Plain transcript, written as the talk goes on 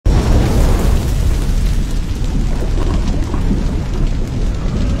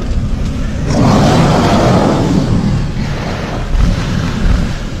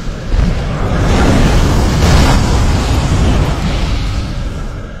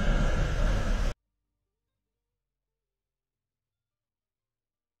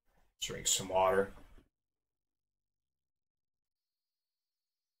Drink some water.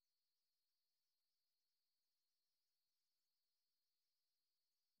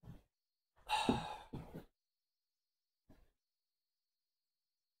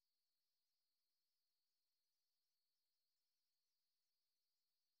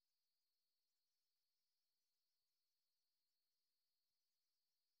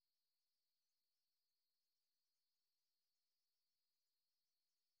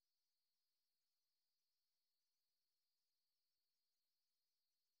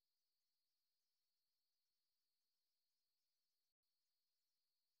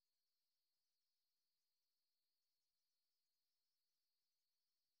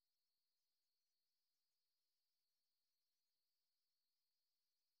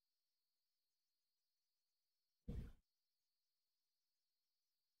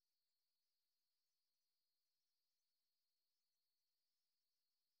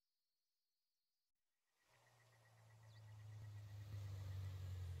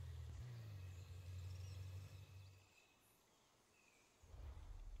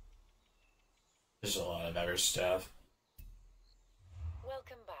 There's a lot of other stuff.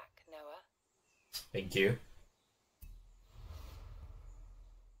 Welcome back, Noah. Thank you.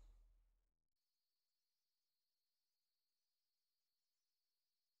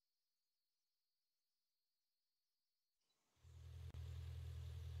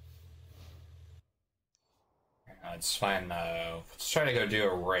 It's fine. Let's try to go do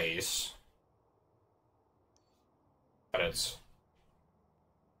a race. But it's...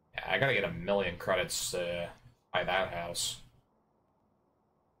 Yeah, I gotta get 1,000,000 credits to buy that house.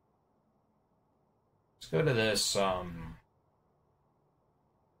 Let's go to this, Let's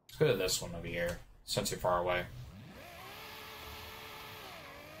go to this one over here, since you're far away.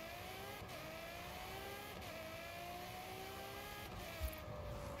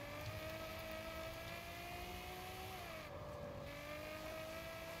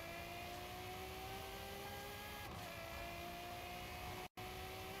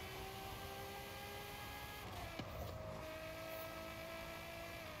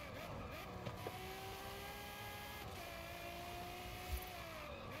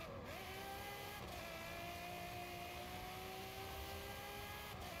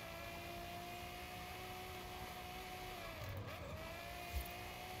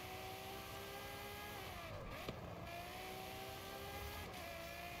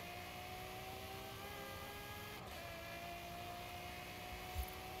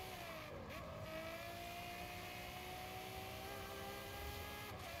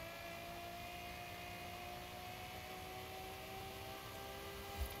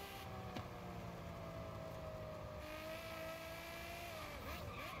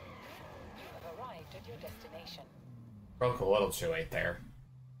 You have arrived at your destination. Broke a little too late there.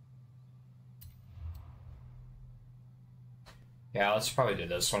 Yeah, let's probably do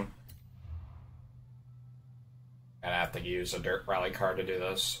this one. Gonna have to use a dirt rally car to do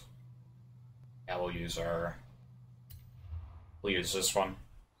this. Yeah, we'll use this one.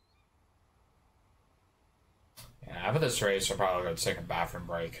 Yeah, after this race, I'll probably go take a bathroom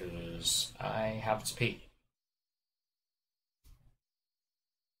break because I have to pee.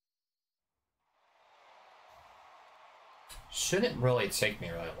 Shouldn't really take me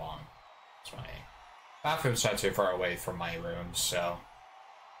really long. It's my bathroom's not too far away from my room, so.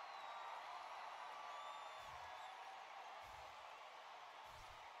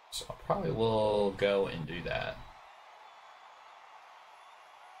 So I probably will go and do that.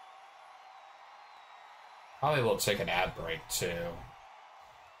 Probably will take an ad break too.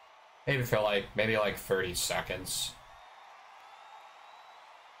 Maybe for maybe like 30 seconds.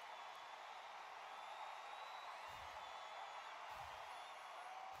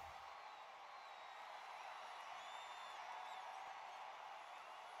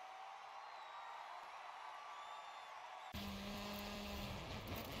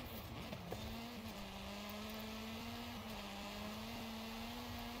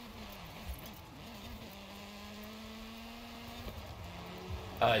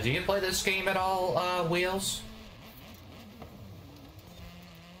 Do you play this game at all, Wheels?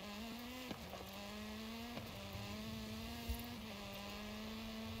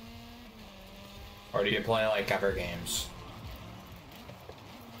 Or do you play, like, other games?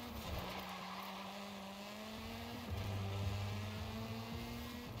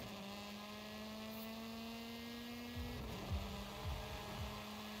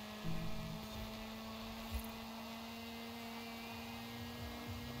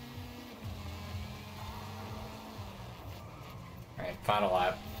 Alright, final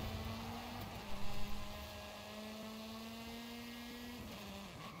lap.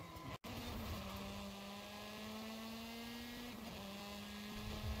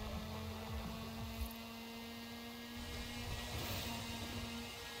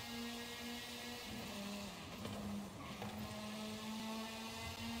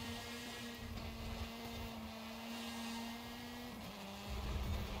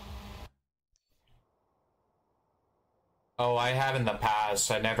 Oh, I have in the past.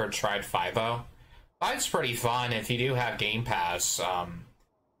 I never tried 5.0. 5's pretty fun if you do have Game Pass.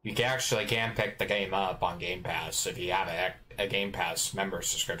 You can actually can pick the game up on Game Pass if you have a Game Pass member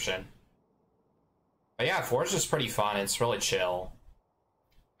subscription. But yeah, Forza's pretty fun. It's really chill.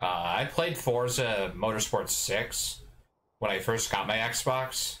 I played Forza Motorsport 6 when I first got my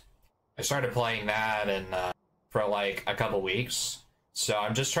Xbox. I started playing that and for like a couple weeks. So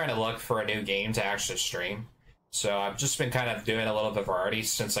I'm just trying to look for a new game to actually stream. So I've just been kind of doing a little bit of variety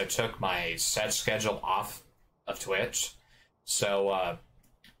since I took my set schedule off of Twitch. So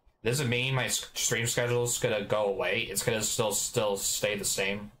this doesn't mean my stream schedule is gonna go away. It's gonna still stay the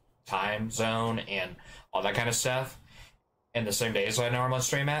same time zone and all that kind of stuff, and the same days I normally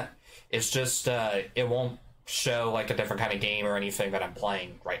stream at. It's just it won't show like a different kind of game or anything that I'm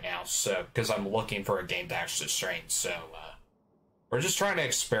playing right now. So because I'm looking for a game to actually stream. So we're just trying to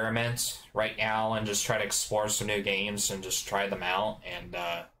experiment right now and just try to explore some new games and just try them out and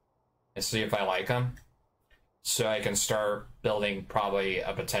see if I like them. So I can start building probably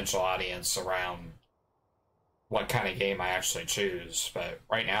a potential audience around what kind of game I actually choose. But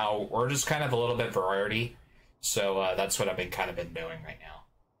right now, we're just kind of a little bit variety. So that's what I've been doing right now.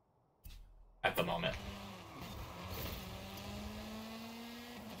 At the moment.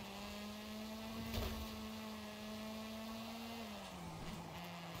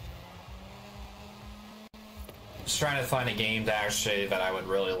 Just trying to find a game to actually that I would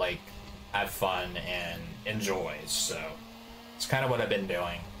really like, have fun and enjoy. So it's kind of what I've been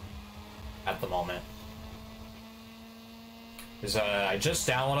doing at the moment. Is I just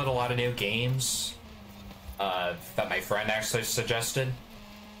downloaded a lot of new games that my friend actually suggested,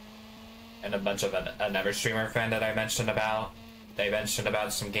 and a bunch of another streamer friend that I mentioned about. They mentioned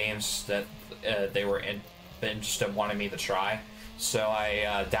about some games that they were interested in wanting me to try. So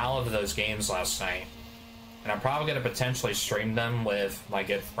I downloaded those games last night. And I'm probably going to potentially stream them with my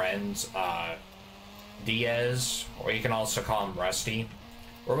good friend, Diaz, or you can also call him Rusty.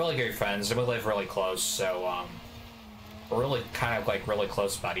 We're really good friends, and we live really close, so, we're really kind of like really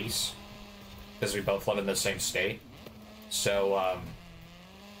close buddies, because we both live in the same state. So,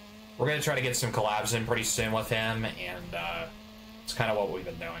 we're going to try to get some collabs in pretty soon with him, and, it's kind of what we've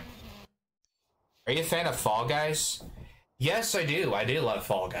been doing. Are you a fan of Fall Guys? Yes, I do. I do love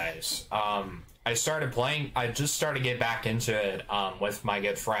Fall Guys. I started playing, I just started to get back into it with my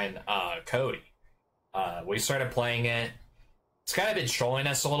good friend Cody. We started playing it. It's kind of been trolling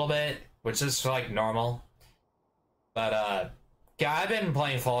us a little bit, which is like normal. But yeah, I've been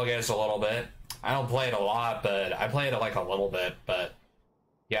playing Fall Guys a little bit. I don't play it a lot, but I play it like a little bit. But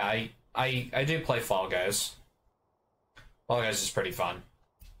yeah, I do play Fall Guys. Fall Guys is pretty fun.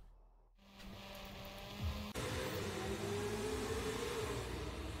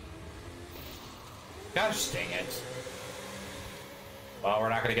 Gosh dang it. Well, we're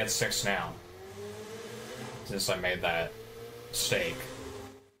not gonna get 6 now. Since I made that mistake.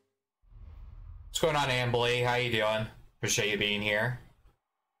 What's going on, Ambly? How you doing? Appreciate you being here.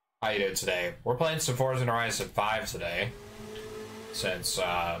 How you doing today? We're playing some Forza Horizon 5 today. Since,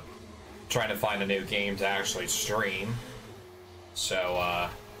 trying to find a new game to actually stream. So,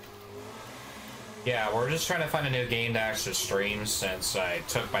 yeah, we're just trying to find a new game to actually stream since I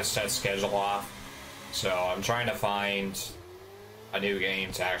took my set schedule off. So I'm trying to find a new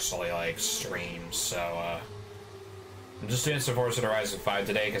game to actually like stream. So I'm just doing some Forza Horizon 5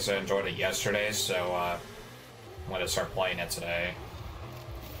 today because I enjoyed it yesterday. So I'm gonna start playing it today,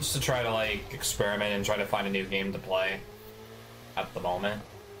 just to try to like experiment and try to find a new game to play at the moment.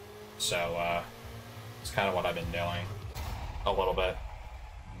 So it's kind of what I've been doing a little bit.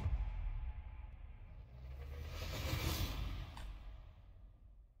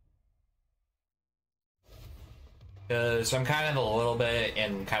 Because I'm kind of a little bit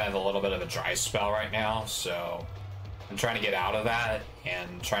of a dry spell right now, so I'm trying to get out of that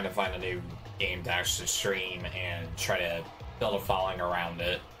and trying to find a new game to actually stream and try to build a following around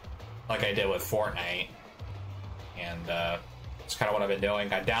it, like I did with Fortnite. And it's kind of what I've been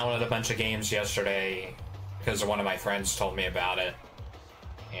doing. I downloaded a bunch of games yesterday because one of my friends told me about it,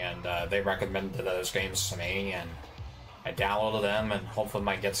 and they recommended those games to me, and I downloaded them, and hopefully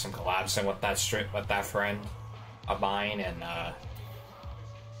might get some collabs in with that friend of mine, and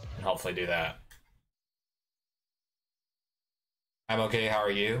hopefully do that. I'm okay, how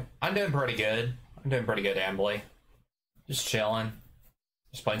are you? I'm doing pretty good. Ambly. Just chilling.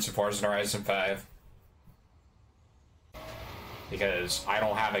 Just playing some Forza Horizon 5. Because I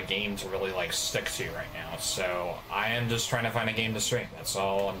don't have a game to really like stick to right now, so I am just trying to find a game to stream. That's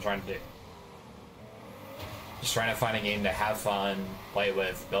all I'm trying to do. Just trying to find a game to have fun, play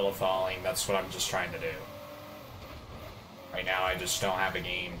with, build a following. That's what I'm just trying to do. Right now, I just don't have a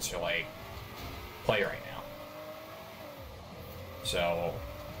game to, like, play right now. So,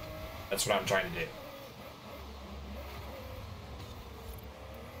 that's what I'm trying to do.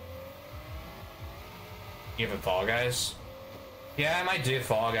 Even Fall Guys? Yeah, I might do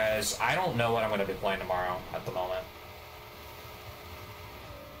Fall Guys. I don't know what I'm going to be playing tomorrow at the moment.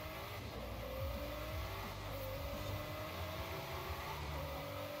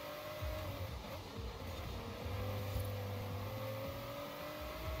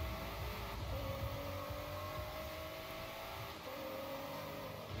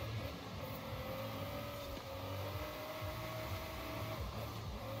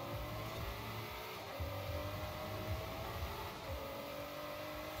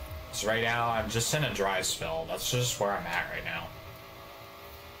 So right now, I'm just in a dry spell. That's just where I'm at right now.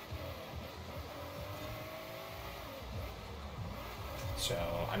 So,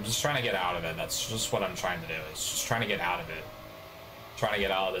 I'm just trying to get out of it. That's just what I'm trying to do. Is just trying to get out of it. Trying to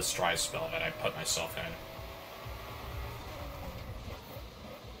get out of this dry spell that I put myself in.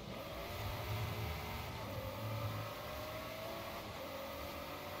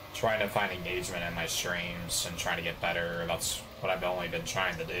 Trying to find engagement in my streams and trying to get better. That's what I've only been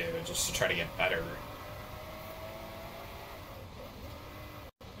trying to do, just to try to get better.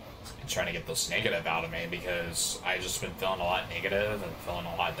 And trying to get this negative out of me, because I just been feeling a lot negative and feeling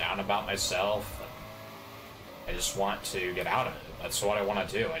a lot down about myself. I just want to get out of it. That's what I want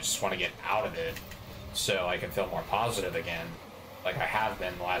to do. I just want to get out of it so I can feel more positive again, like I have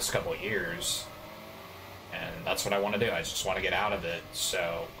been the last couple of years. And that's what I want to do. I just want to get out of it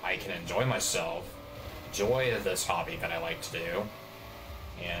so I can enjoy myself, enjoy this hobby that I like to do,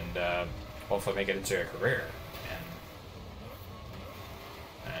 and hopefully make it into a career.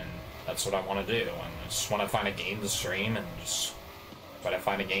 And that's what I want to do. And I just want to find a game to stream and just try to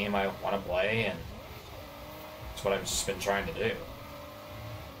find a game I want to play, and that's what I've just been trying to do.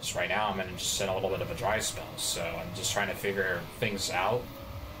 Just right now, I'm just in a little bit of a dry spell, so I'm just trying to figure things out,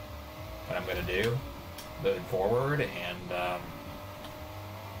 what I'm going to do moving forward, and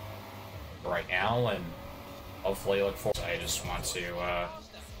right now, and hopefully look forward. I just want to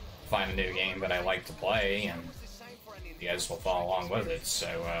find a new game that I like to play, and you guys will follow along with it. So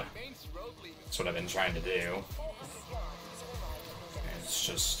that's what I've been trying to do. And it's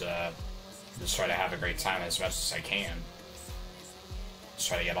just try to have a great time as much as I can. Just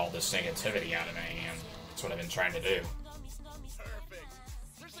try to get all this negativity out of me, and that's what I've been trying to do. Perfect.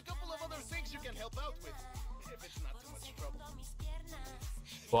 There's a couple of other things you can help out with, if it's not too much trouble.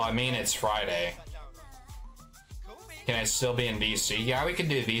 Well, I mean, it's Friday. Can I still be in VC? Yeah, we can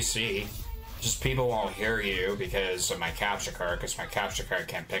do VC. Just people won't hear you because of my capture card, because my capture card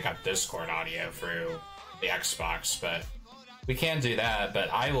can't pick up Discord audio through the Xbox, but we can do that.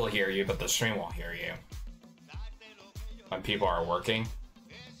 But I will hear you, but the stream won't hear you when people are working.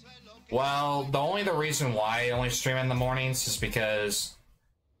 Well, the reason why I only stream in the mornings is because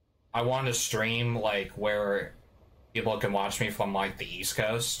I want to stream like where people can watch me from like the East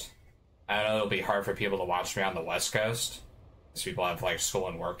Coast. I know it'll be hard for people to watch me on the West Coast, because people have like school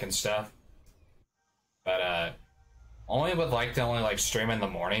and work and stuff. But only would like to only like stream in the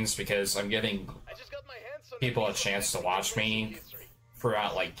mornings, because I'm giving people a chance to watch me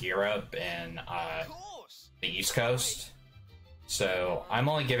throughout like Europe and the East Coast. So I'm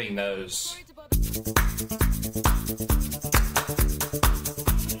only giving those